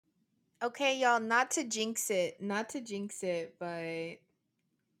Okay, y'all, not to jinx it, but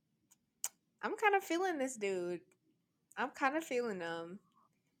I'm kind of feeling this dude. I'm kind of feeling him.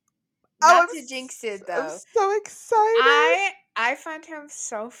 Oh, Not to jinx it I'm though. so excited. I find him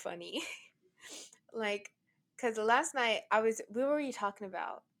so funny. Like, cause last night what were you talking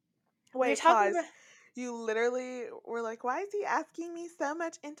about? We were Wait, talking pause. about You literally were like, "Why is he asking me so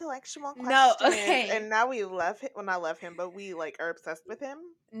much intellectual no, questions?" okay. And now we love him. Well, not love him, but we like are obsessed with him.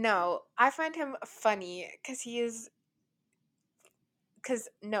 No, I find him funny because he is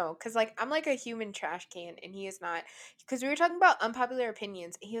because like I'm like a human trash can and he is not. Because we were talking about unpopular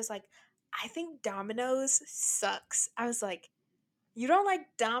opinions and he was like, I think Domino's sucks. I was like, you don't like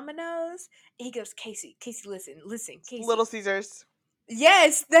Domino's? And he goes, Casey, listen, Little Casey. Caesars.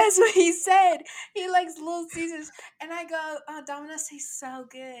 Yes, that's what he said. He likes Little Caesars. And I go, oh, Domino's tastes so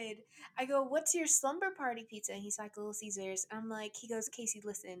good. I go, what's your slumber party pizza? And he's like, Little Caesars. I'm like, he goes, Casey,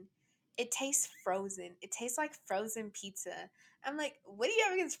 listen, it tastes frozen. It tastes like frozen pizza. I'm like, what do you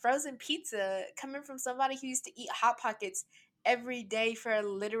have against frozen pizza coming from somebody who used to eat Hot Pockets every day for a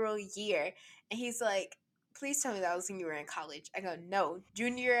literal year? And he's like, please tell me that was when you were in college. I go, no,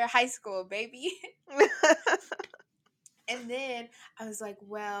 junior year of high school, baby. And then I was like,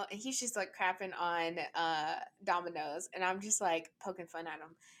 well, and he's just like crapping on Domino's, and I'm just like poking fun at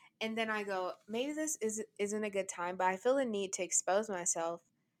him. And then I go, maybe isn't a good time, but I feel the need to expose myself.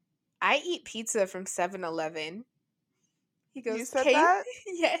 I eat pizza from 7-Eleven. He You goes, said Kate, that?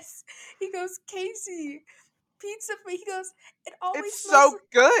 yes. He goes, Casey, pizza. He goes, it It's always smells. so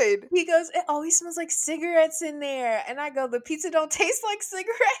good. He goes, it always smells like cigarettes in there. And I go, the pizza don't taste like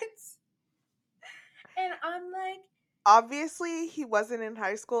cigarettes. And I'm like, Obviously, he wasn't in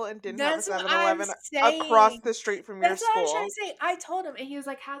high school and didn't have a that's what 7-Eleven I'm across saying. the street from your That's what I'm trying school. to say. I told him, and he was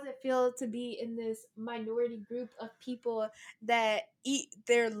like, how's it feel to be in this minority group of people that eat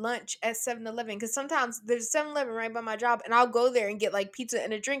their lunch at 7-Eleven? Because sometimes there's 7-Eleven right by my job, and I'll go there and get like pizza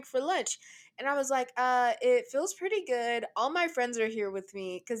and a drink for lunch. And I was like, it feels pretty good. All my friends are here with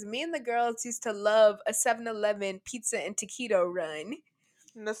me because me and the girls used to love a 7-Eleven pizza and taquito run.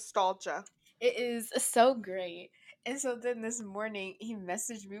 Nostalgia. It is so great. And so then this morning he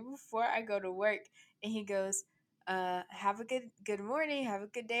messaged me before I go to work and he goes, have a good morning, have a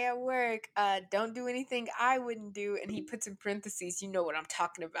good day at work. Don't do anything I wouldn't do. And he puts in parentheses, you know what I'm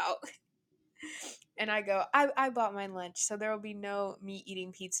talking about. And I go, I bought my lunch, so there will be no me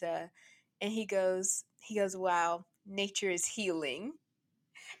eating pizza. And he goes, wow, nature is healing.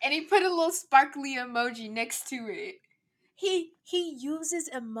 And he put a little sparkly emoji next to it. He uses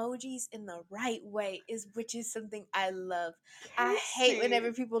emojis in the right way, is which is something I love. I hate whenever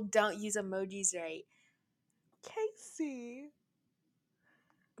Casey. people don't use emojis right. Casey.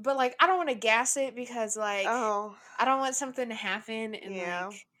 But like I don't want to gas it because like Oh, I don't want something to happen and yeah.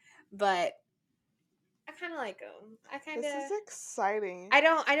 like but I kind of like him. This is exciting. I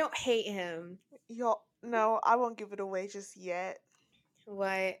don't hate him. Y'all, no, I won't give it away just yet.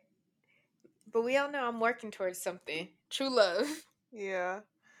 What? But we all know I'm working towards something. True love Yeah,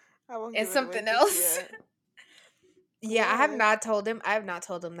 I won't and give it away something just else. yet. Yeah, I have What? not told him. I have not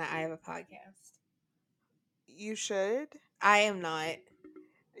told him that I have a podcast. You should. I am not.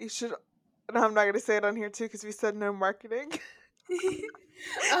 You should. No, I'm not gonna say it on here too because we said no marketing.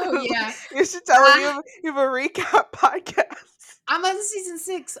 Oh yeah. You should tell him I, you have a recap podcast. I'm on season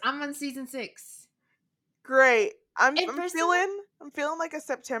 6. I'm on season 6. Great. And first of all, I'm feeling like a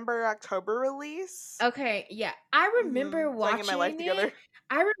September October release. okay, yeah. I remember So I can get my life watching together. it.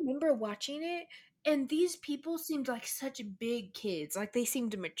 I remember watching it and these people seemed like such big kids. Like they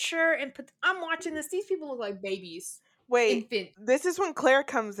seemed mature and I'm watching this. These people look like babies. Wait, Infant. this is when Claire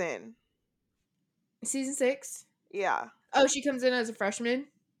comes in. Season 6? Yeah, Oh, she comes in as a freshman?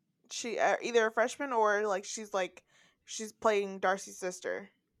 she either a freshman or she's playing Darcy's sister.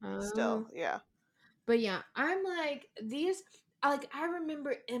 Oh. Still, yeah. But yeah, I'm like these like I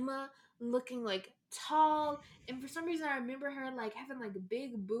remember Emma looking like tall and for some reason I remember her like having like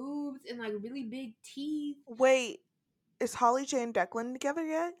big boobs and like really big teeth. Wait, is Holly J and Declan together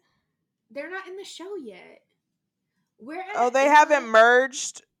yet? They're not in the show yet. We're Oh, at they haven't Emma.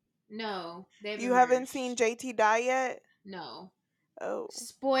 merged. No, they You haven't haven't seen merged. JT die yet? No. Oh.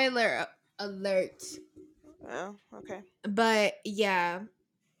 Spoiler alert. Oh, okay. But yeah,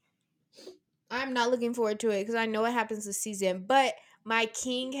 I'm not looking forward to it because I know what happens this season. But my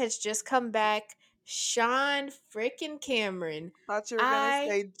king has just come back. Sean freaking Cameron. Thought you were gonna I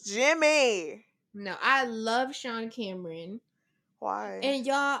say Jimmy. No, I love Sean Cameron. Why? And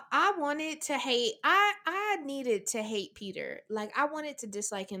y'all, I wanted to hate I needed to hate Peter. Like I wanted to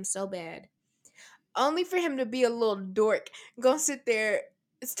dislike him so bad. Only for him to be a little dork. Go sit there.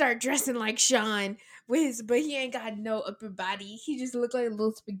 start dressing like Sean with his, but he ain't got no upper body. He just looked like a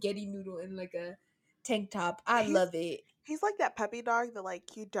little spaghetti noodle in like a tank top. I He's love it. he's like that puppy dog that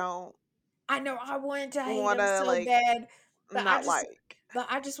like you don't I know I wanted to hate want him to so like bad, but I not just like. but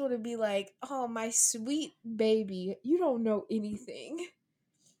I just want to be like, "Oh, my sweet baby, you don't know anything."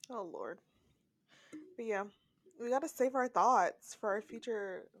 Oh Lord. But yeah, we gotta save our thoughts for our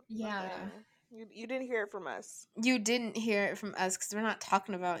future Yeah. thing. You didn't hear it from us. You didn't hear it from us cuz we're not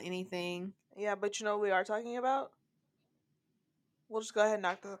talking about anything. Yeah, but you know what we are talking about? We'll just go ahead and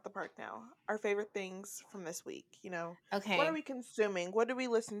knock this out the park now. Our favorite things from this week. What are Okay. we consuming? What do we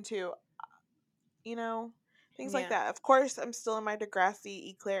listen to? You know, things like Yeah. that. Of course, I'm still in my Degrassi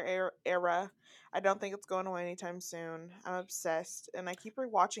Eclair era. I don't think it's going away anytime soon. I'm obsessed, and I keep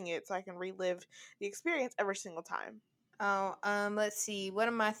rewatching it so I can relive the experience every single time. Oh, let's see. What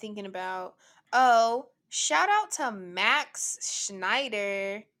am I thinking about? Oh, shout out to Max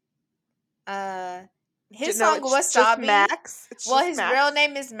Schneider. Uh his No, song it's just Wasabi. Max. It's Well, just his real Max.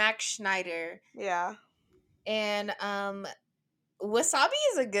 name is Max Schneider. Yeah, And Wasabi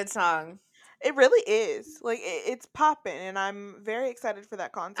is a good song. it really is. Like it's popping, and I'm very excited for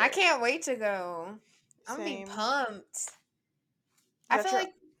that I concert. can't wait to go. I'm gonna be Same. pumped. Is I that feel your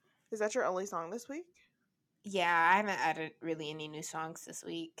like is that your only song this week? yeah, I haven't added really any new songs this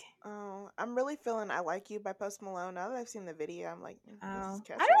week. Oh, I'm really feeling "I Like You" by Post Malone. Now that I've seen the video, I'm like, this is Oh, I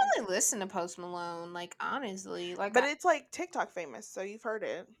catchy. don't really listen to Post Malone, like honestly. Like But it's like TikTok famous, so you've heard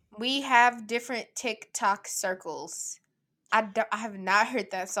it. we have different TikTok circles. I have not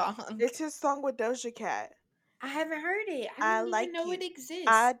heard that song. It's his song with Doja Cat. I haven't heard it. I I didn't even like know it you. exists.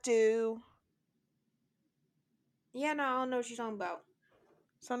 I do. Yeah, no, I don't know what you're talking about.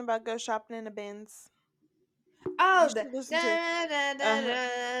 Something about go shopping in the bins. You Oh, the should listen to. da da da Uh,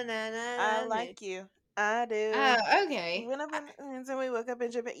 da da da I da. Da. like you. I do. Oh, okay. Even up in and so we woke up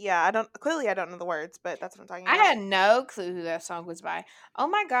in Japan. Yeah, I don't know the words, but that's what I'm talking I about. had no clue who that song was by. Oh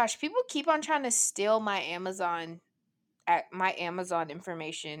my gosh, people keep on trying to steal my Amazon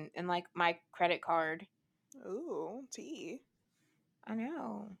information and like my credit card. Ooh, tea. I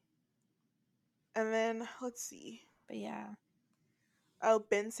know. And then let's see. But yeah, Oh,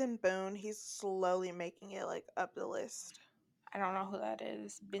 Benson Boone. He's slowly making it like up the list. I don't know who that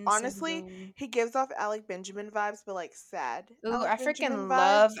is. Benson Honestly, Boone. he gives off Alec Benjamin vibes, but like sad Ooh, Alec I Benjamin freaking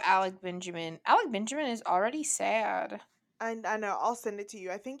love vibes. Alec Benjamin. Alec Benjamin is already sad. I know. I'll send it to you.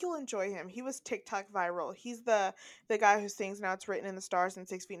 I think you'll enjoy him. He was TikTok viral. He's the guy who sings "Now It's Written in the Stars" and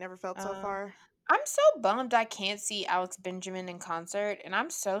 "6 Feet Never Felt So Uh, Far." I'm so bummed I can't see Alex Benjamin in concert, and I'm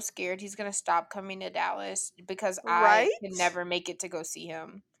so scared he's gonna stop coming to Dallas because I can Right? never make it to go see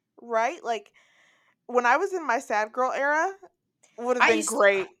him. Right? Like when I was in my sad girl era, would have I been used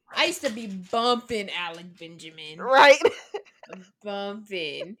great. I used to be bumping Alec Benjamin, Right?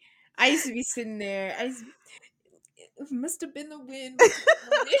 bumping. I used to be sitting there. It must have been the wind. Must have been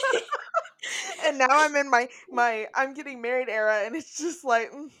the wind. And now I'm in my I'm getting married era, and it's just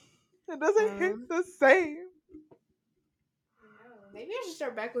like it doesn't hit um, the same. no, maybe I should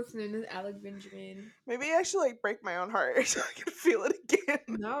start back listening to Alec Benjamin. Maybe I should like break my own heart so I can feel it again.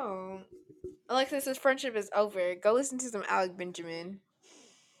 No, Alexis's friendship is over. Go listen to some Alec Benjamin.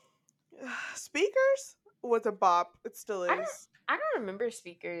 Speakers was a bop. It still I don't is. I don't remember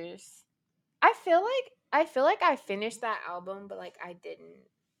speakers. I feel like I finished that album, but like I didn't.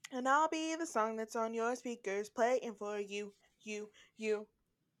 And I'll be the song that's on your speakers playing for you, you.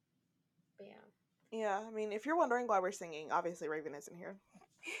 But yeah. Yeah, I mean, if you're wondering why we're singing, obviously Raven isn't here.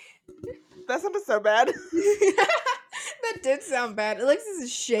 That sounded so bad. That did sound bad. Alexis is I'm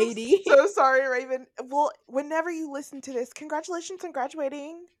shady. so sorry, Raven. Well, whenever you listen to this, congratulations on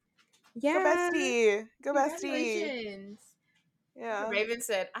graduating. Go Yeah. bestie. Go bestie. Congratulations. Yeah. Raven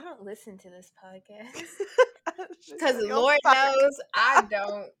said, I don't listen to this podcast. She Because said y'all Lord suck. knows I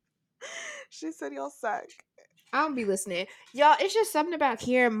don't. She said y'all suck. I don't be listening. Y'all, it's just something about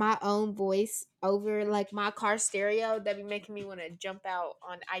hearing my own voice over like my car stereo that be making me want to jump out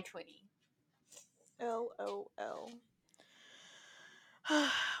on I-20. LOL.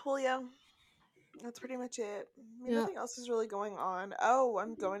 Well, yeah, that's pretty much it. I mean, Yeah. nothing else is really going on. Oh,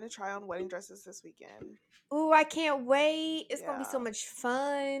 I'm going to try on wedding dresses this weekend. Ooh, I can't wait. It's gonna be so Yeah. much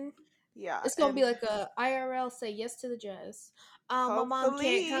fun. Yeah, It's gonna be and like a IRL say yes to the dress. My mom can't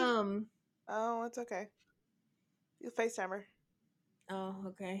hopefully. come. Oh, it's okay. You FaceTime her. Oh,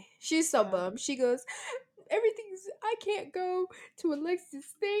 okay. She's so Yeah. bummed. She goes, everything's I can't go to Alexis'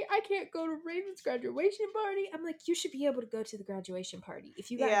 thing. I can't go to Raven's graduation party. I'm like, you should be able to go to the graduation party.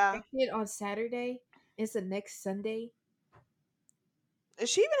 If you got Yeah. infected on Saturday, it's the next Sunday. Does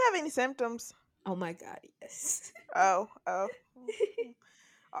she even have any symptoms? Oh my god, yes. Oh.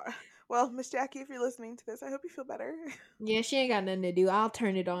 Uh, well, Miss Jackie, if you're listening to this, I hope you feel better. Yeah, she ain't got nothing to do. I'll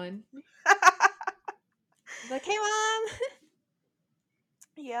turn it on. Like, hey, mom.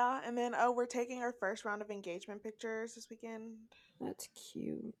 Yeah, and then we're taking our first round of engagement pictures this weekend. That's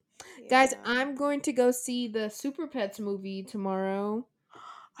cute. Guys, Yeah. I'm going to go see the Super Pets movie tomorrow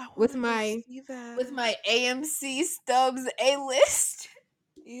I want with to go my see that. with my AMC Stubbs A list.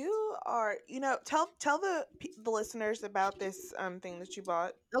 You are, tell the listeners about this thing that you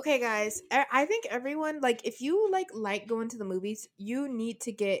bought. Okay, guys, I think everyone like if you like going to the movies, you need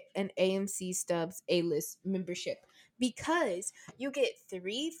to get an AMC Stubbs A list membership because you get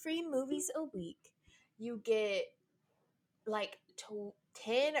 3 free movies a week. You get like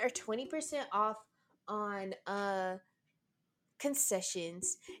 10 or 20% off on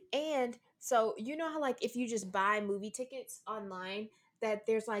concessions, and so you know how like if you just buy movie tickets online that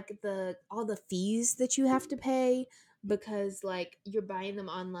there's like the all the fees that you have to pay because like you're buying them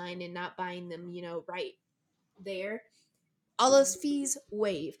online and not buying them right there, all those fees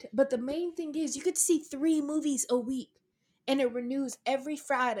waived. But the main thing is you could see 3 movies a week and it renews every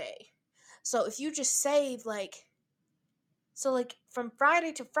Friday. So if you just save like from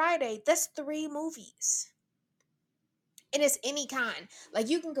Friday to Friday, that's 3 movies. And it's any kind. Like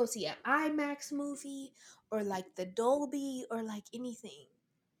you can go see an IMAX movie or like the Dolby or like anything.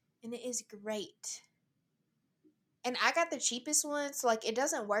 And it is great. And I got the cheapest one, so like it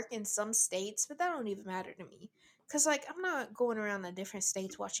doesn't work in some states, but that don't even matter to me. Cause like I'm not going around the different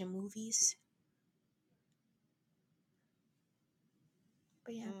states watching movies.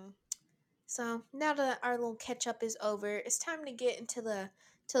 But yeah. Mm, So now that our little catch up is over, it's time to get into the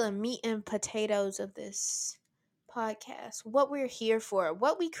meat and potatoes of this podcast. What we're here for,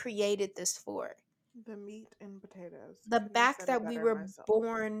 what we created this for. the meat and potatoes. The Couldn't have back said it that we better were myself.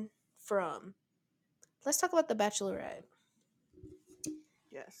 born from. Let's talk about The Bachelorette.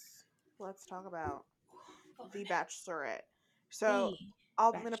 Yes. Let's talk about Oh, The Bachelorette. So, The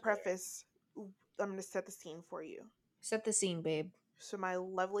I'm going to Bachelorette. preface, I'm going to set the scene for you. Set the scene, babe. So, my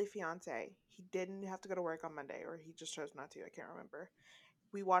lovely fiance, he didn't have to go to work on Monday, or he just chose not to. I can't remember.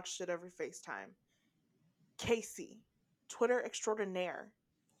 We watched it over FaceTime. Casey, Twitter extraordinaire,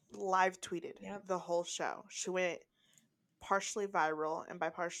 live tweeted Yep. the whole show. She went partially viral, and by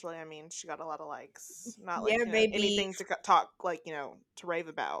partially I mean she got a lot of likes. Not like Yeah, baby. anything to talk like to rave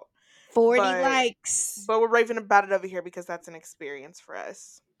about, 40 but likes. we're raving about it over here because that's an experience for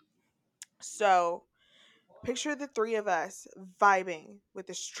us. So picture the three of us vibing with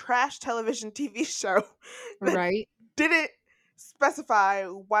this trash television TV show that Right? didn't specify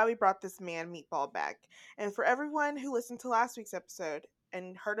why we brought this man Meatball back. And for everyone who listened to last week's episode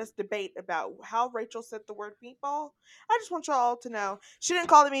and heard us debate about how Rachel said the word meatball, I just want y'all to know she didn't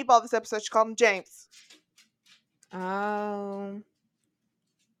call him Meatball this episode, she called him James. Um,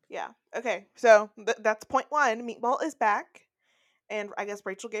 Yeah. Okay. So that's point one. Meatball is back. And I guess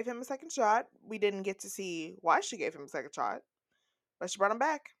Rachel gave him a second shot. We didn't get to see why she gave him a second shot, but she brought him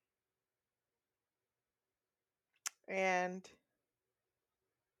back. And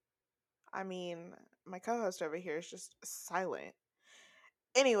I mean, my co host over here is just silent.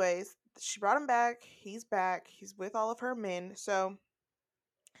 Anyways, she brought him back. He's back. He's with all of her men. So,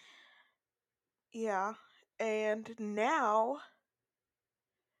 yeah. And now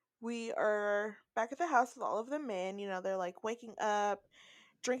we are back at the house with all of the men. They're like waking up,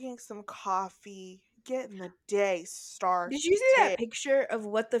 drinking some coffee, getting the day did you see that started. picture of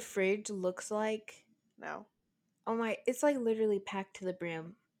what the fridge looks like? No. Oh my, it's like literally packed to the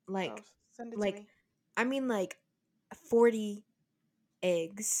brim. Oh, Like, send it to like, me. I mean, like 40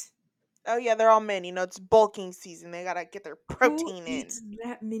 eggs. Oh, yeah, they're all men. It's bulking season. They gotta get their Who protein in. eats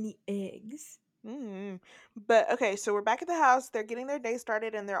that many eggs? But okay, so we're back at the house. They're getting their day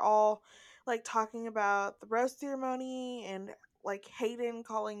started, and they're all like talking about the rose ceremony and like Hayden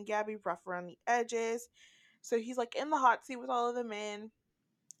calling Gabby rough around the edges. So he's like in the hot seat with all of the men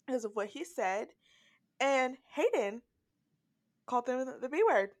because of what he said, and Hayden called them the B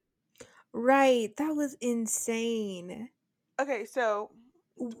word. Right, that was insane. Okay, so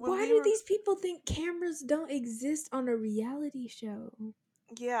when Why we do were, these people think cameras don't exist on a reality show?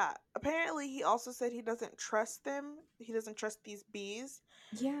 yeah, apparently he also said he doesn't trust them. He doesn't trust these bees.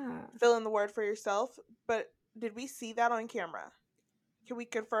 Yeah. Fill in the word for yourself. But did we see that on camera? Can we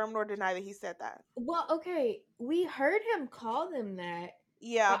confirm nor deny that he said that? Well, okay, we heard him call them that,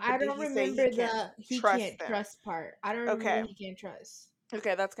 Yeah, but I but did don't he say he remember can't the he trust can't them? trust part. I don't remember the Okay. he can't trust.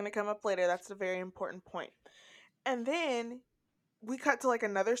 Okay, that's going to come up later. That's a very important point. And then we cut to like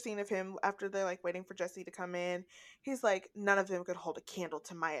another scene of him after they're like waiting for Jesse to come in. He's like, none of them could hold a candle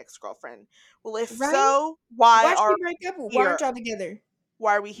to my ex girlfriend. Well, if Right? so, why Why'd are she break up? we Why here? aren't y'all together?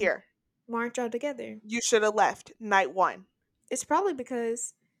 Why are we here? Why aren't y'all together? You should have left night one. It's probably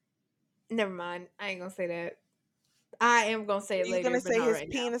because. Never mind. I ain't gonna say that. I am gonna say Are it you later, gonna but say not his right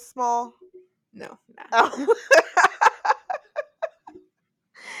now. penis small? No, nah. Oh.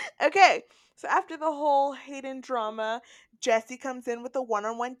 Okay. So after the whole Hayden drama, Jesse comes in with a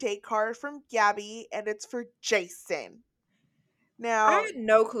one-on-one date card from Gabby, and it's for Jason. I Now, had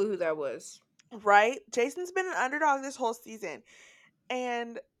no clue who that was. right? Jason's been an underdog this whole season.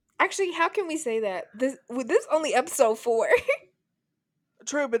 And Actually, how can we say that? This only episode 4.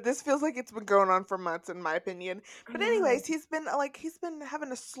 true, but this feels like it's been going on for months, in my opinion. I But know. anyways, he's been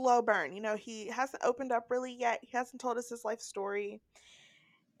having a slow burn. You know, he hasn't opened up really yet. He hasn't told us his life story,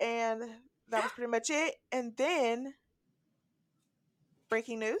 and that was pretty much it. And then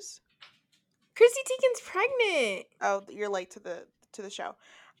breaking news. Chrissy Teigen's pregnant. Oh, you're late to the show.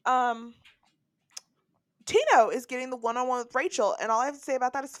 Um, Tino is getting the one-on-one with Rachel, and all I have to say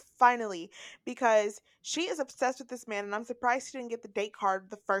about that is finally, because she is obsessed with this man, and I'm surprised he didn't get the date card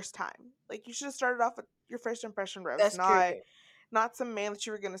the first time. Like, you should have started off with your first impression rose, That's true. not some man that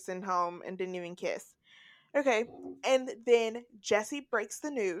you were gonna send home and didn't even kiss. Okay, and then Jesse breaks the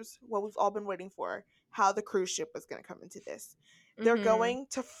news, what we've all been waiting for, how the cruise ship was gonna come into this. They're Mm-hmm. going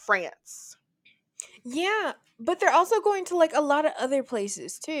to France. Yeah, but they're also going to like a lot of other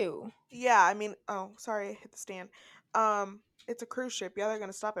places too. Yeah, I mean, oh, sorry, I hit the stand. It's a cruise ship. Yeah, they're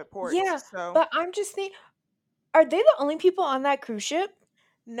gonna stop at ports. Yeah, So but I'm just thinking, are they the only people on that cruise ship?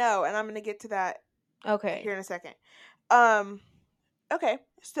 no, and I'm gonna get to that Okay. here in a second. Um, okay,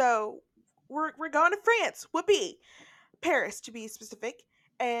 so we're going to France. Whoopee, Paris to be specific.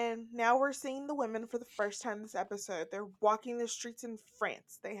 And now we're seeing the women for the first time this episode. They're walking the streets in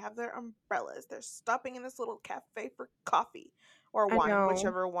France. They have their umbrellas. They're stopping in this little cafe for coffee or I wine, know.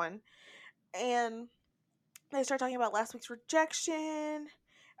 whichever one. And they start talking about last week's rejection.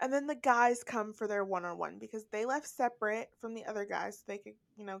 And then the guys come for their one on one because they left separate from the other guys so they could,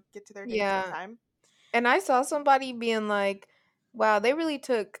 get to their dates on Yeah. time. And I saw somebody being like, wow, they really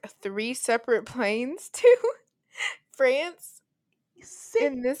took 3 separate planes to France See,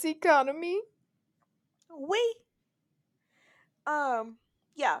 in this economy. we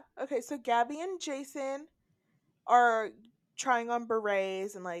yeah. Okay, so Gabby and Jason are trying on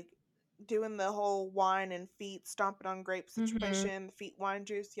berets and like doing the whole wine and feet stomping on grape Mhm. situation, the feet wine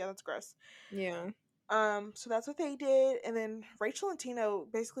juice. Yeah, that's gross. Yeah. So that's what they did, and then Rachel and Tino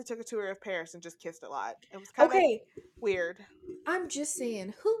basically took a tour of Paris and just kissed a lot. It was kind of Okay, weird. I'm just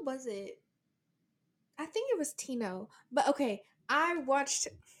saying, who was it? I think it was Tino. But okay, I watched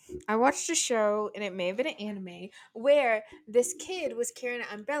a show and it may have been an anime where this kid was carrying an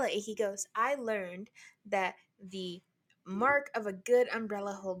umbrella and he goes, I learned that the mark of a good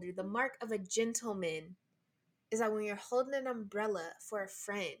umbrella holder, the mark of a gentleman, is that when you're holding an umbrella for a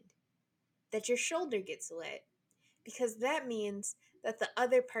friend, that your shoulder gets wet. Because that means that the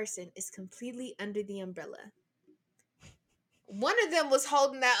other person is completely under the umbrella. One of them was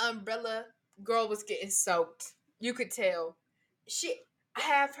holding that umbrella. Girl was getting soaked. You could tell. She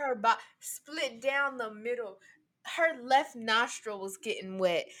have her split down the middle. Her left nostril was getting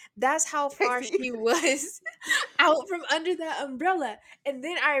wet. That's how far Casey. she was out from under that umbrella. And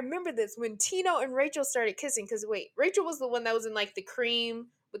then I remember this when Tino and Rachel started kissing. Because wait, Rachel was the one that was in like the cream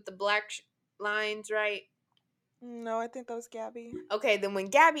with the black lines, right? No, I think that was Gabby. Okay, then when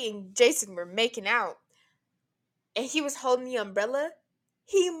Gabby and Jason were making out, and he was holding the umbrella,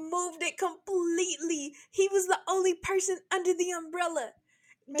 he moved it completely. He was the only person under the umbrella.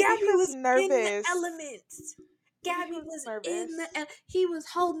 Maybe he Gabby was was in the nervous. elements. Maybe he Gabby was was in the. nervous. He was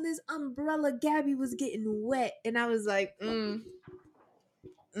holding his umbrella. Gabby was getting wet, and I was like, mm.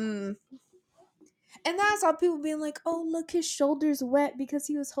 And then I saw people being like, "Oh, look, his shoulder's wet because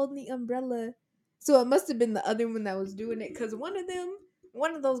he was holding the umbrella." So it must have been the other one that was doing it, because one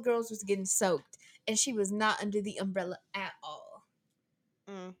of those girls was getting soaked, and she was not under the umbrella at all.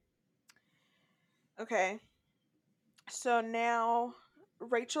 Mm. Okay. So now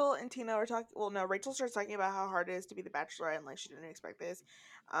Rachel and Tina are talking. Well, no, Rachel starts talking about how hard it is to be the Bachelorette and like she didn't expect this.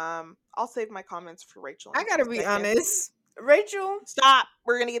 I'll save my comments for Rachel in I a few gotta be seconds. honest, Rachel. Stop.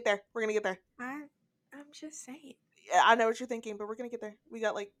 We're gonna get there. We're gonna get there. I I'm just saying. Yeah, I know what you're thinking, but we're gonna get there. We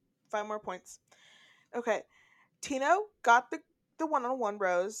got like 5 more points. Okay. Tino got the one-on-one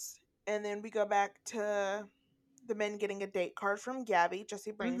rose, and then we go back to the men getting a date card from Gabby.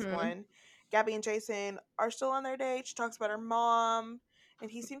 Jesse brings Mm-hmm. one. Gabby and Jason are still on their date. She talks about her mom, and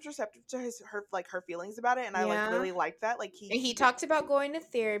he seems receptive to her feelings about it, and I like Yeah. really like that. Like And he talked about going to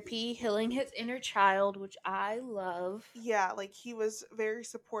therapy, healing his inner child, which I love. yeah, like he was very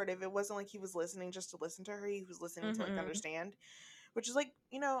supportive. It wasn't like he was listening just to listen to her. He was listening to like Mm-hmm. understand. which is like,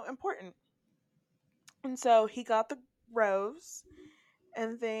 important. And so he got the rose,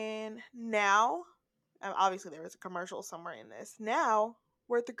 and then now, obviously there was a commercial somewhere in this. Now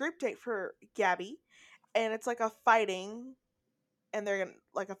we're at the group date for Gabby, and it's like a fighting, and they're gonna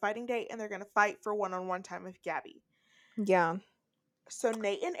like a fighting date, and they're gonna fight for one-on-one time with Gabby. Yeah. So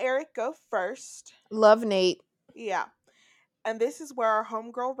Nate and Eric go first. Love Nate. Yeah. And this is where our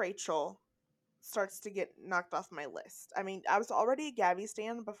homegirl Rachel starts to get knocked off my list. I mean, I was already a Gabby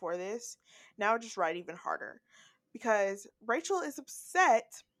stan before this. Now I just ride even harder. Because Rachel is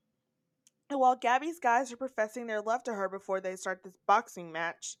upset, and while Gabby's guys are professing their love to her before they start this boxing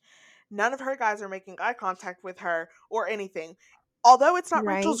match, none of her guys are making eye contact with her or anything. Although it's not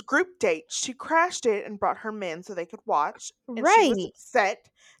Rachel's Right. group date, she crashed it and brought her men so they could watch, and she was Right. upset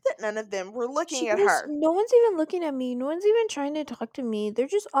that none of them were She looking at was her. no one's even looking at me. No one's even trying to talk to me. They're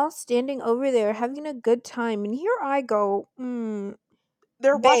just all standing over there having a good time. And here I go,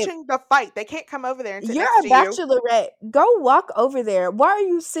 They're babe, watching the fight. They can't come over there and sit you're next a to you. bachelorette. Go walk over there. Why are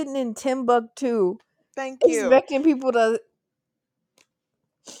you sitting in Timbuktu Thank you. expecting people to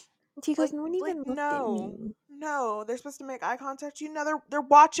She goes, Like no one like even looked at no. me. No, they're supposed to make eye contact. They're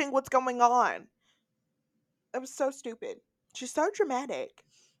watching what's going on. It was so stupid. She's so dramatic.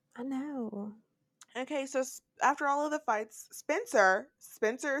 I know. Okay, so after all of the fights,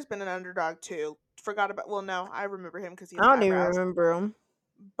 Spencer's been an underdog too. Forgot about. Well, no, I remember him because he I has the don't even eyebrows. remember them.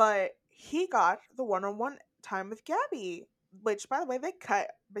 But he got the one-on-one time with Gabby, which, by the way, they cut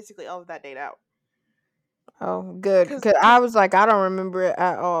basically all of that date out. Oh, good. Cause, Because I cause was like, I don't remember it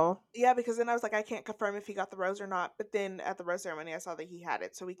at all. yeah, because then I was like, I can't confirm if he got the rose or not. But then at the rose ceremony, I saw that he had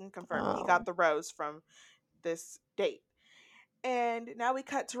it, so we can confirm he Oh, got the rose from this date. And now we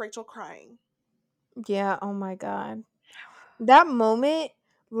cut to Rachel crying. yeah. Oh my God. That moment,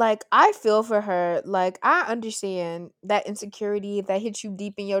 like, I feel for her. Like, I understand that insecurity that hits you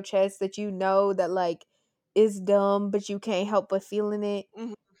deep in your chest that you know that, like, is dumb, but you can't help but feeling it.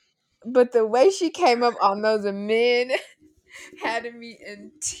 Mhm. But the way she came up on those men had me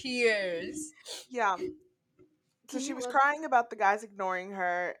in tears. Yeah. So Can she you was look? crying about the guys ignoring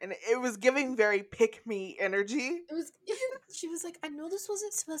her, and it was giving very pick me energy. It was. She was like, I know this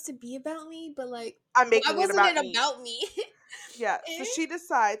wasn't supposed to be about me, but like, I'm why making it wasn't about it me. about me? Yeah, so Eh? she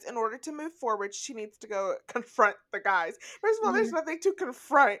decides in order to move forward, she needs to go confront the guys. First of all, there's Yeah. nothing to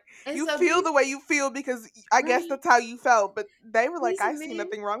confront. And You so feel these the way you feel because I guess right, that's how you felt, but they were like, these I see men,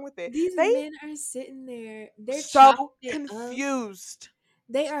 nothing wrong with it. these They men are sitting there. They're chopping so it up. confused.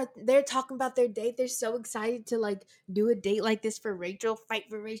 They're talking about their date. They're so excited to like do a date like this for Rachel, fight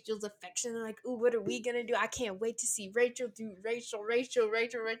for Rachel's affection. They're like, ooh, what are we gonna do? I can't wait to see Rachel do Rachel comes.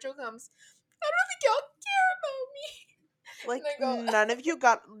 I don't think y'all care about me. And Like I go,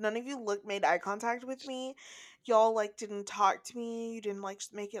 none of you look made eye contact with me. Y'all like didn't talk to me. You didn't like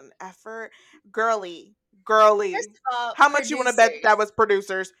make an effort. Girly, first girly. of all, How much you want to bet that producers. was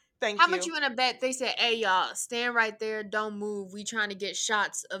producers? Thank How much you. you wanna bet they said, hey y'all, stand right there, don't move. We trying to get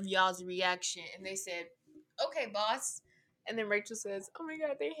shots of y'all's reaction. And they said, okay, boss. And then Rachel says, oh my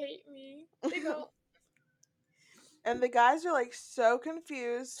god, they hate me. They go, And the guys are like so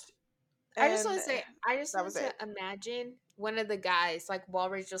confused, I just and want to say, I just that want was to it. imagine one of the guys, like while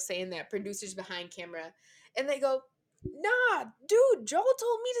Rachel's saying that, producers behind camera, and they go, nah, dude, Joel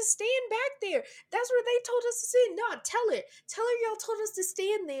told me to stand back there. That's where they told us to sit. Nah, tell her y'all told us to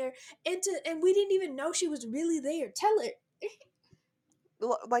stand there, and we didn't even know she was really there. Tell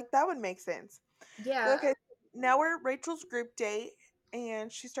her. Like that would make sense. But Yeah, okay, now we're at Rachel's group date,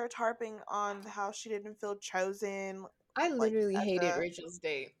 and she starts harping on how she didn't feel chosen, I like literally at hated the Rachel's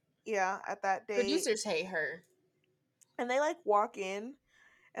date. at that date. Producers hate her. And they like walk in,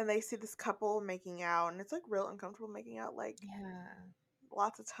 and they see this couple making out, and it's like real uncomfortable making out, like Yeah.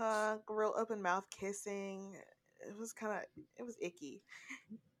 lots of tongue, real open mouth kissing. It was kind of it was icky.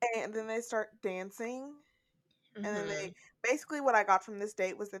 And then they start dancing, and then Mm-hmm. they basically what I got from this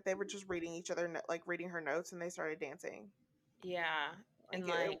date was that they were just reading each other like reading her notes, and they started dancing. Yeah, Like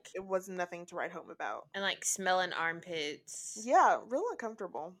like it was nothing to write home about. and like smelling armpits. Yeah, real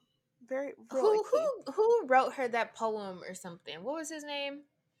uncomfortable. Very real Who icky. who wrote her that poem or something? What was his name?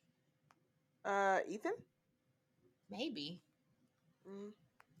 Ethan? Maybe. Mm.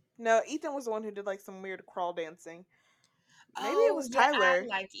 No, Ethan was the one who did like some weird crawl dancing. Maybe it Oh was yeah, I Tyler.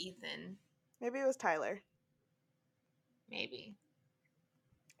 like Ethan. Maybe it was Tyler. Maybe.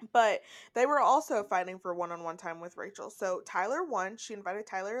 But they were also fighting for one-on-one time with Rachel. So Tyler won. She invited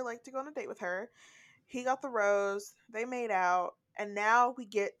Tyler like to go on a date with her. He got the rose. They made out. And now we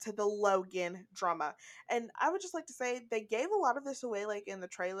get to the Logan drama. And I would just like to say they gave a lot of this away like in the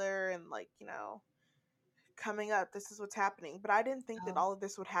trailer and like, coming up. This is what's happening. But I didn't think that Oh. all of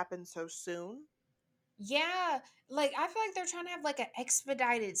this would happen so soon. Yeah, like I feel like they're trying to have like an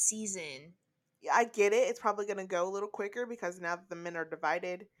expedited season. Yeah, I get it. It's probably going to go a little quicker because now that the men are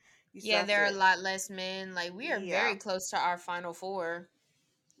divided, you still Yeah, have there are a to. lot less men. Like we are Yeah. very close to our final four.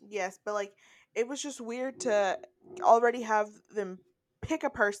 Yes, but like it was just weird to already have them pick a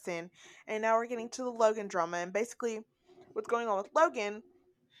person, and now we're getting to the Logan drama. And basically, what's going on with Logan,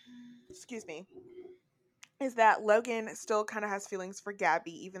 excuse me, is that Logan still kind of has feelings for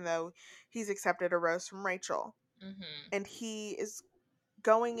Gabby, even though he's accepted a rose from Rachel. Mm-hmm. And he is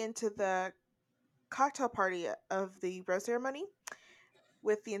going into the cocktail party of the rose ceremony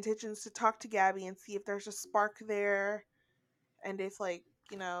with the intentions to talk to Gabby and see if there's a spark there and if, like,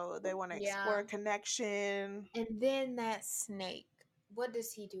 they want to explore Yeah. a connection. And then that snake. What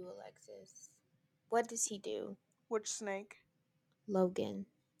does he do, Alexis? What does he do? Which snake? Logan.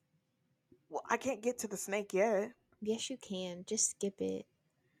 Well, I can't get to the snake yet. Yes, you can. Just skip it.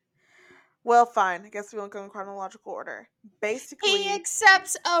 Well, fine. I guess we won't go in chronological order. He Basically,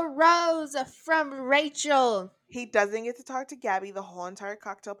 accepts a rose from Rachel. he doesn't get to talk to Gabby the whole entire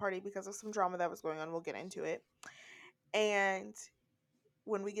cocktail party because of some drama that was going on. We'll get into it. And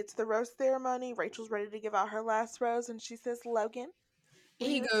when we get to the rose ceremony, Rachel's ready to give out her last rose, and she says, "Logan, will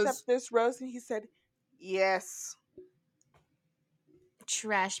He you accept goes, this rose?" And he said, "Yes."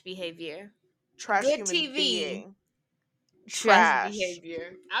 trash behavior. Trash Good human TV. being. Trash Trash.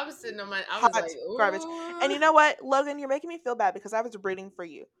 behavior. I was sitting on my, I was like, Hot garbage. And ooh. you know what, Logan, you're making me feel bad because I was rooting for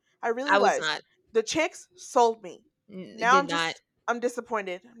you. I really I was was. not. The chicks sold me. It Now did not. I'm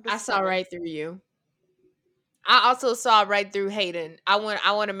disappointed. I'm I saw disappointed. right through you. I also saw right through Hayden. I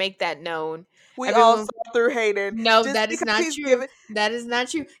want to make that known. We all Everyone, saw through Hayden. no, Just that is because not he's true. given. That is not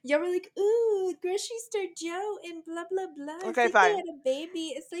true. Y'all were like, ooh, grocery store Joe and blah blah blah. It's Okay, like they fine. had a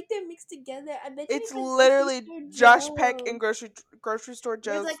baby. It's like they're mixed together. I bet you It's it's like grocery literally store Josh Peck Joe. and grocery store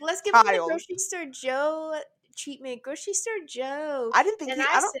You're like, Joe's let's give him the child. grocery store Joe treatment. Grocery store Joe. I didn't think And he.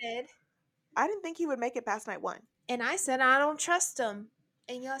 I said, I didn't think he would make it past night one. I don't trust him.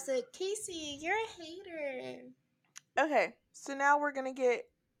 And y'all said, Casey, you're a hater. Okay, so now we're gonna get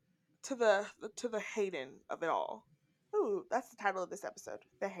to the Hayden of it all. Ooh, that's the title of this episode,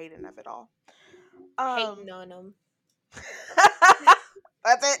 the Hayden of it all. Hating Um, on him.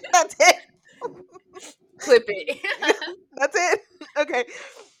 that's it. That's it. Clip it. That's it. Okay.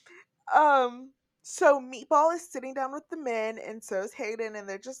 So Meatball is sitting down with the men, and so is Hayden, and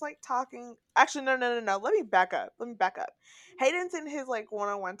they're just like talking. Actually, no. Let me back up. Hayden's in his like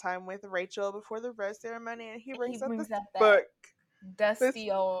one-on-one time with Rachel before the rose ceremony, and he He brings up this brings up that book, this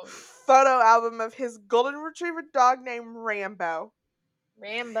dusty old photo album of his golden retriever dog named Rambo.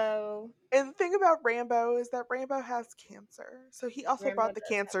 Rambo. And the thing about Rambo is that Rambo has cancer, so he also Rambo brought the does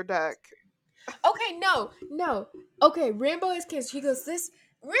have cancer duck. cancer. Okay, no, no. Okay, Rambo is cancer. He goes, this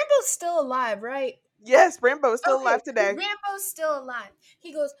Rambo's still alive, right? Yes, Rambo is still Okay, alive today. Rambo's still alive.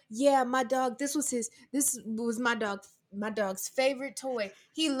 He goes, yeah, my dog. This was my dog's favorite toy.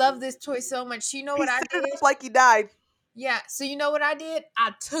 He loved this toy so much. You know He what I set it did? up like he died. Yeah. So you know what I did?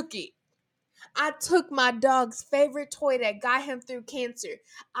 I took it. I took my dog's favorite toy that got him through cancer.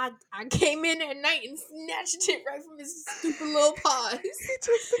 I came in at night and snatched it right from his stupid little paws. He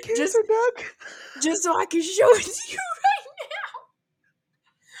took the Just cancer duck. just so I can show it to you right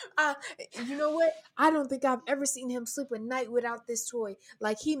now. You know what? I don't think I've ever seen him sleep a night without this toy.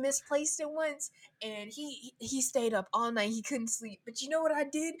 Like he misplaced it once, and he stayed up all night. He couldn't sleep. But you know what I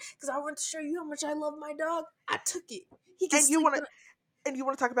did? Because I want to show you how much I love my dog. I took it. He can And you sleep. want to and you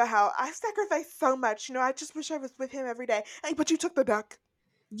want to talk about how I sacrificed so much. I just wish I was with him every day. Hey, but you took the duck.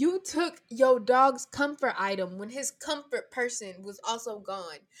 You took your dog's comfort item when his comfort person was also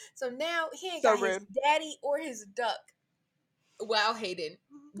gone. So now he ain't So got his rude. daddy or his duck. Wow, Hayden.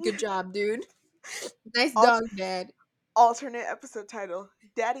 Good job, dude. Nice Alt- dog, dad. Alternate episode title: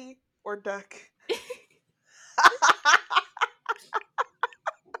 Daddy or Duck.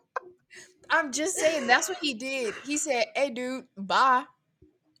 I'm just saying that's what he did. He said, "Hey, dude, bye."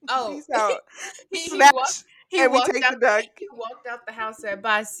 Oh, Peace out. he walked. Snatch, He and we walked take out. the duck. He walked out the house. Said,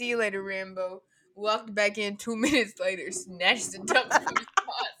 "Bye, see you later, Rambo." Walked back in 2 minutes later, snatched the duck from his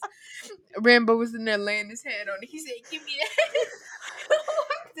paws. Rambo was in there laying his hand on it. He said, "Give me that."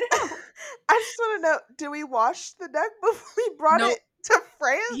 Walked out. I just want to know: did we wash the duck before we brought Nope. it to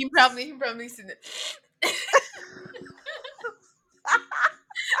France? He probably said that.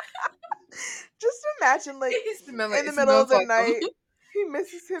 Just imagine, like, in the It middle of smells the like them. night, he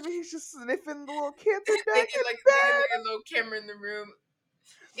misses him, and he's just sniffing the little cancer they duck get in like they get bed. like a little camera in the room.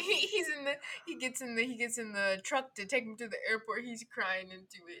 He's in the he gets in the truck to take him to the airport. He's crying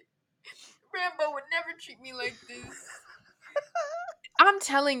into it. Rambo would never treat me like this. I'm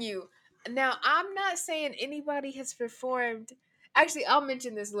telling you. Now, I'm not saying anybody has performed. Actually, I'll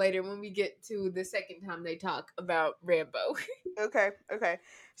mention this later when we get to the second time they talk about Rambo. Okay, okay.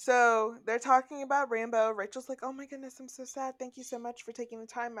 So they're talking about Rambo. Rachel's like, "Oh my goodness, I'm so sad. Thank you so much for taking the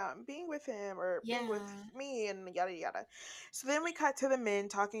time out and being with him or being with Yeah. me and yada yada." So then we cut to the men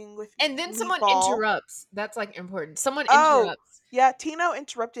talking with And then someone Meatball. interrupts. That's like important. Someone Oh, interrupts. yeah, Tino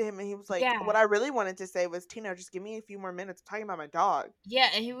interrupted him and he was like, Yeah. "What I really wanted to say was, Tino, just give me a few more minutes talking about my dog." Yeah.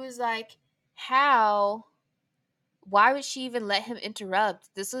 And he was like, how? Why would she even let him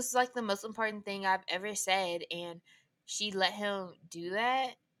interrupt? This was like the most important thing I've ever said. And she let him do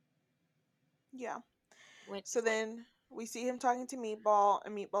that? Yeah. When, So then we see him talking to Meatball,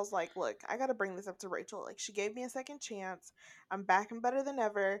 and Meatball's like, "Look, I gotta bring this up to Rachel. Like, she gave me a second chance. I'm back and better than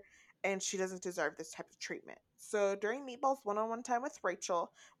ever, and she doesn't deserve this type of treatment." So during Meatball's one on one time with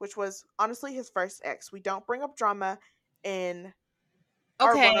Rachel, which was honestly his first ex, we don't bring up drama in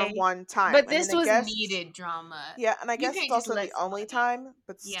our one on okay. one time. But I mean, this I was guess, needed drama. yeah, and I You guess it's can't just also let the only somebody. time,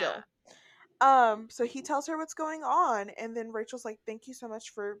 but Yeah. still. So he tells her what's going on, and then Rachel's like, "Thank you so much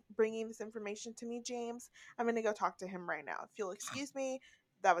for bringing this information to me, James. I'm gonna go talk to him right now. If you'll excuse me."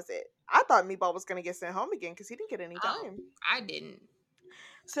 That was it. I thought Meatball was gonna get sent home again because he didn't get any Oh, time. I didn't.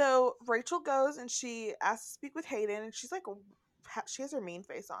 So Rachel goes and she asks to speak with Hayden, and she's like, she has her mean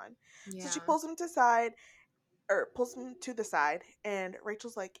face on. So she Yeah. pulls him to side, or pulls him to the side, and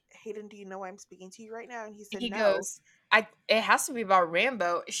Rachel's like, "Hayden, do you know why I'm speaking to you right now?" And he said, He "No." goes, I it has to be about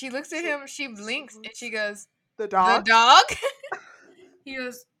Rambo. She looks at So him, she blinks, and she goes, the the dog. dog? He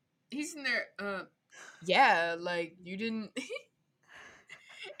goes, he's in there, yeah, like you didn't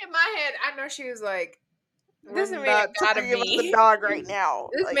in my head, I know she was like, We're this man not gotta talking about the be dog right now.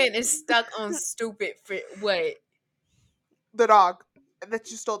 this Like man is stuck on stupid for what? the dog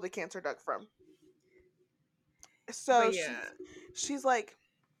that you stole the cancer duck from. So But yeah. she's like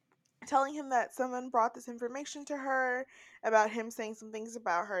telling him that someone brought this information to her about him saying some things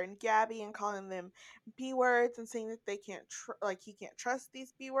about her and Gabby and calling them B words and saying that they can't like he can't trust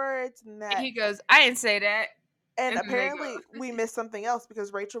these B words and that. He goes, I didn't say that. And And then they go, apparently we missed something else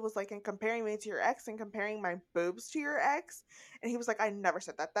because Rachel was like, "And comparing me to your ex and comparing my boobs to your ex," and he was like, "I never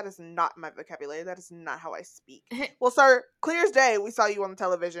said that. That is not my vocabulary. That is not how I speak." Well, sir, clear as day, we saw you on the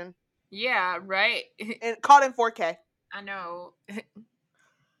television yeah, right. and caught in 4K. I know.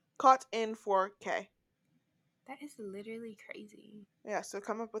 Caught in 4K. That is literally crazy. Yeah, so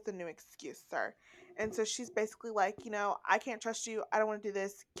come up with a new excuse, sir. And so she's basically like, "I can't trust you. I don't want to do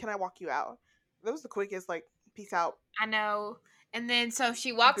this. Can I walk you out?" That was the quickest, like, peace out, I know. And then so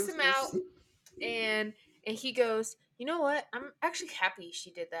she walks him out deuces. and he goes, "You know what? I'm actually happy she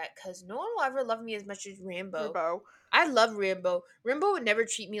did that cuz no one will ever love me as much as Rambo. Rebo. I love Rambo. Rambo would never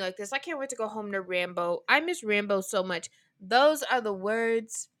treat me like this. I can't wait to go home to Rambo. I miss Rambo so much." Those are the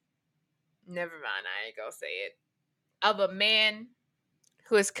words, never mind, I ain't gonna say it, of a man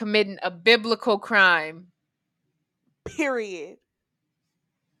who is committing a biblical crime Period.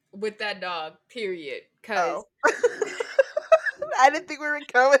 with that dog, period. Cuz Oh. I didn't think we were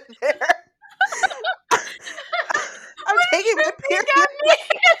going there. I'm what did taking you my think period back.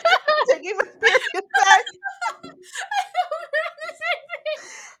 I'm taking my period back.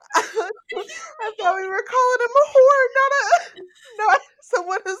 I thought we were calling him a whore, not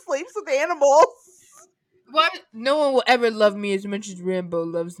someone who sleeps with animals. What? No one will ever love me as much as Rambo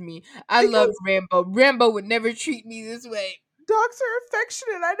loves me. I love Because Rambo. Rambo would never treat me this way. dogs are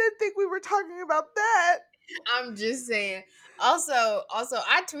affectionate. I didn't think we were talking about that. I'm just saying. Also,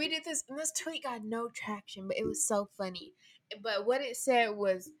 I tweeted this, and this tweet got no traction, but it was so funny. But what it said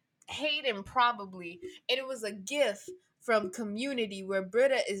was Hayden probably, and it was a gif from Community where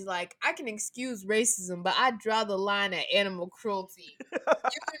Britta is like, I can excuse racism, but I draw the line at animal cruelty.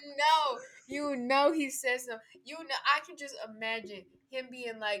 He says so. I can just imagine him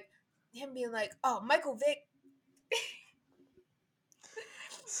being like, oh, Michael Vick.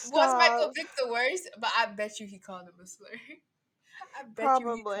 Was Michael Stop. Vick the worst? But I bet you he called him a slur. I bet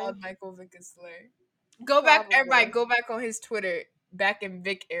you he Probably. called Michael Vick a slur. Go back, everybody. Probably. Go back on his Twitter back in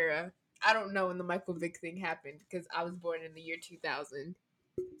Vic era. I don't know when the Michael Vick thing happened because I was born in the year 2000.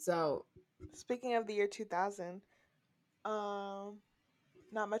 So, Speaking of the year 2000, um,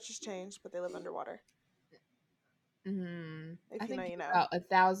 not much has changed, but they live underwater. I If you know, think you you're know. about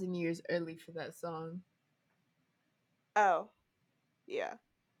 1,000 years early for that song. Oh, yeah.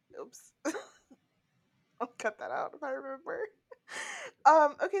 Oops. I'll cut that out if I remember.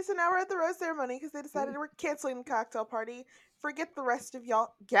 Okay, so now we're at the rose ceremony because they decided we're canceling the cocktail party. Forget the rest of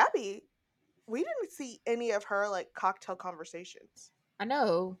y'all. Gabby, we didn't see any of her like cocktail conversations. I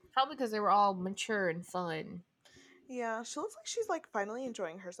know. Probably because they were all mature and fun. Yeah, she looks like she's like finally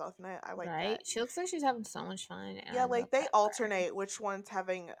enjoying herself, and I like that. Right? She looks like she's having so much fun, and Yeah, I like love they that for her. alternate which one's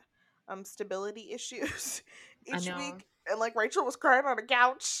having stability issues I each know. week, and like Rachel was crying on a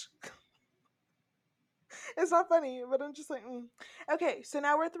couch. It's not funny, but I'm just like, okay. So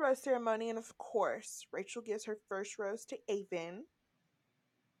now we're at the rose ceremony, and of course, Rachel gives her first rose to Avon.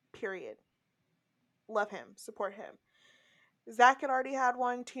 Period. Love him, support him. Zach had already had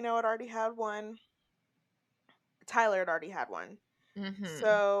one. Tino had already had one. Tyler had already had one. Mm-hmm.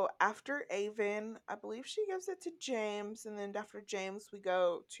 So after Avon, I believe she gives it to James, and then after James, we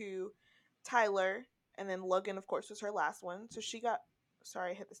go to Tyler, and then Logan, of course, was her last one. So she got,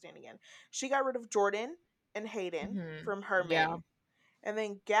 sorry, I hit the stand again. She got rid of Jordan and Hayden Mm-hmm. from her Yeah. men, and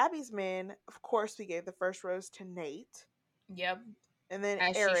then Gabby's men. Of course, we gave the first rose to Nate, Yep. and then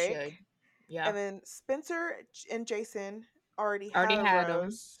As she Eric, should. Yeah. and then Spencer and Jason already had Already a had them.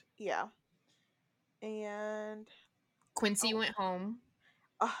 rose. Yeah, and Quincy oh, went home.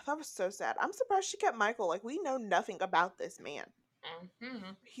 oh, that was so sad. I'm surprised she kept Michael. Like, we know nothing about this man.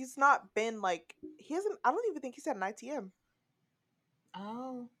 Mm-hmm. He's not been like he hasn't. I don't even think he's had an ITM.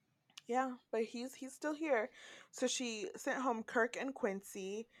 Oh. Yeah, but he's still here. So she sent home Kirk and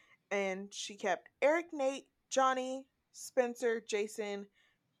Quincy, and she kept Eric, Nate, Johnny, Spencer, Jason,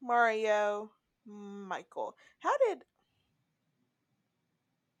 Mario, Michael. How did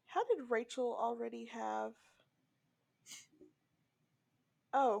Rachel already have?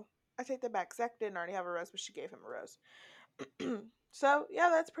 Oh, I take that back. Zach didn't already have a rose, but she gave him a rose. So yeah,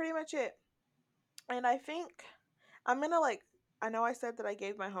 that's pretty much it. And I think I'm gonna like. I know I said that I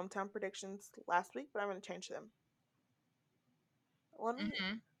gave my hometown predictions last week, but I'm gonna change them. Let me.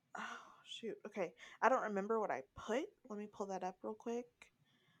 Mm-hmm. Oh shoot. Okay, I don't remember what I put. Let me pull that up real quick.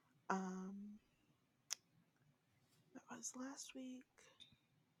 Um, that was last week.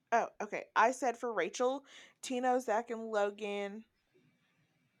 Oh, okay. I said for Rachel, Tino, Zach, and Logan,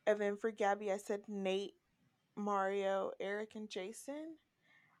 and then for Gabby, I said Nate, Mario, Eric, and Jason.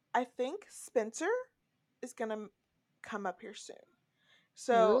 I think Spencer is gonna come up here soon.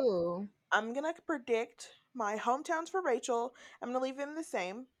 So Ooh. I'm gonna predict my hometowns for Rachel. I'm gonna leave them the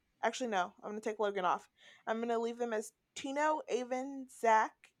same. Actually, no, I'm gonna take Logan off. I'm gonna leave them as Tino, Avon,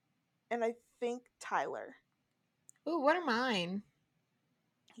 Zach, and I think Tyler. Ooh, what are mine?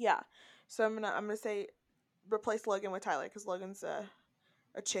 Yeah. So I'm gonna say replace Logan with Tyler because Logan's a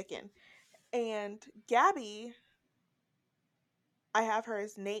chicken. And Gabby, I have her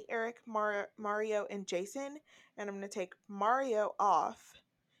as Nate, Eric, Mario, and Jason, and I'm gonna take Mario off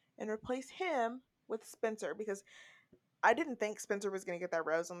and replace him with Spencer because I didn't think Spencer was going to get that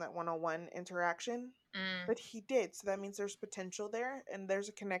rose on that one-on-one interaction, Mm. but he did. So that means there's potential there and there's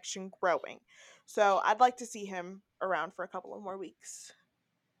a connection growing. So I'd like to see him around for a couple of more weeks.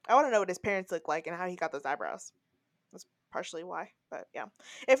 I want to know what his parents look like and how he got those eyebrows. That's partially why, but yeah.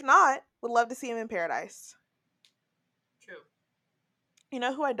 If not, would love to see him in Paradise. True. You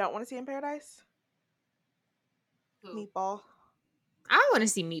know who I don't want to see in Paradise? Who? Meatball. I want to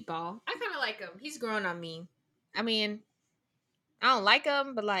see Meatball. I kind of like him. He's growing on me. I mean, I don't like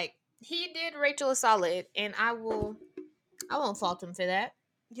him, but like he did Rachel a solid, and I won't fault him for that.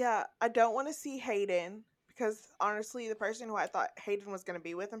 Yeah, I don't want to see Hayden because honestly, the person who I thought Hayden was going to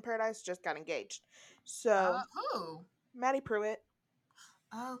be with in Paradise just got engaged. So, Who? Maddie Pruitt.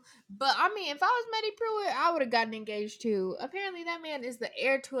 Oh, but I mean, if I was Maddie Pruitt, I would have gotten engaged too. Apparently, that man is the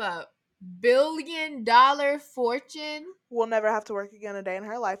heir to a $1 billion fortune. Will never have to work again a day in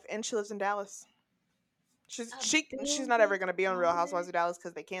her life, and she lives in Dallas. She's A she's not billion ever gonna be on Real Housewives dollar, of Dallas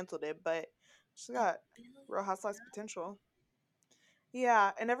because they canceled it, but she's a got Real billion. Housewives potential.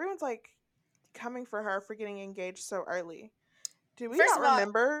 Yeah, and everyone's like coming for her for getting engaged so early. Do we First not of all,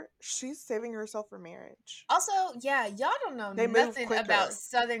 remember she's saving herself for marriage? also, yeah, y'all don't know They move nothing about quicker.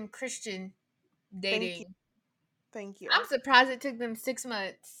 Southern Christian Thank you, dating. thank I'm you. surprised it took them 6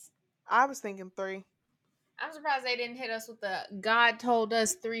 months. I was thinking 3. I'm surprised they didn't hit us with the God told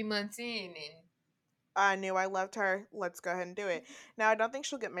us 3 months in and I knew I loved her. Let's go ahead and do it. Now I don't think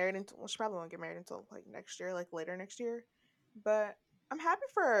she'll get married until well, she probably won't get married until like next year, like later next year. But I'm happy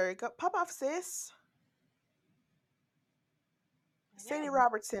for her. Go pop off, sis. I Sadie know.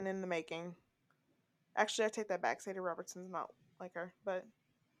 Robertson in the making. Actually, I take that back. Sadie Robertson's not like her, but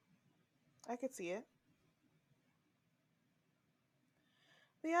I could see it.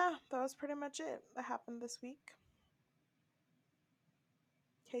 But yeah, that was pretty much it that happened this week.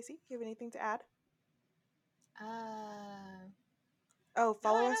 Casey, you have anything to add? Oh, No,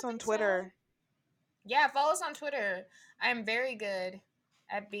 follow I us don't on think so. Twitter. Yeah, follow us on Twitter. I'm very good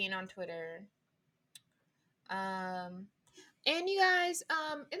at being on Twitter. Um, And you guys,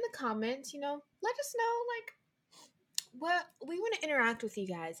 in the comments, let us know like what we want to interact with you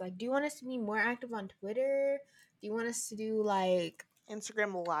guys. Like, do you want us to be more active on Twitter? Do you want us to do like,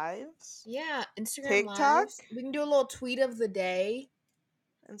 Instagram lives, yeah, Instagram TikTok, lives? We can do a little tweet of the day.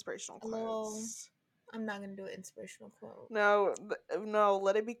 inspirational A little. quotes. I'm not gonna do an inspirational quote. No, no,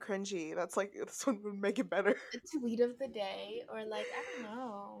 let it be cringy. This one would make it better. A tweet of the day, or like I don't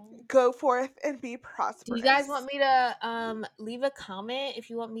know. Go forth and be Do you guys prosperous. want me to leave a comment if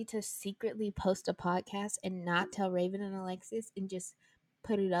you want me to secretly post a podcast and not tell Raven and Alexis and just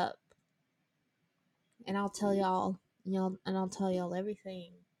put it up? And I'll tell y'all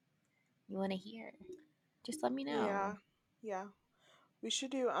everything you want to hear. Just let me know. Yeah, yeah. We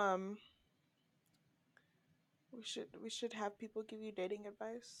should do we should have people give you dating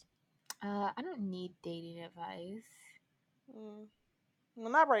advice. I don't need dating advice. Mm.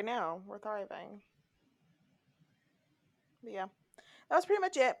 Well, not right now. We're thriving. But yeah, that was pretty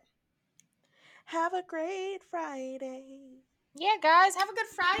much it. Have a great Friday. Yeah, guys, have a good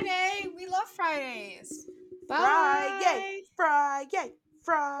Friday. We love Fridays. Friday, Bye. Friday,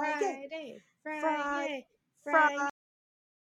 Friday, Friday, Friday, Friday, Friday. Friday.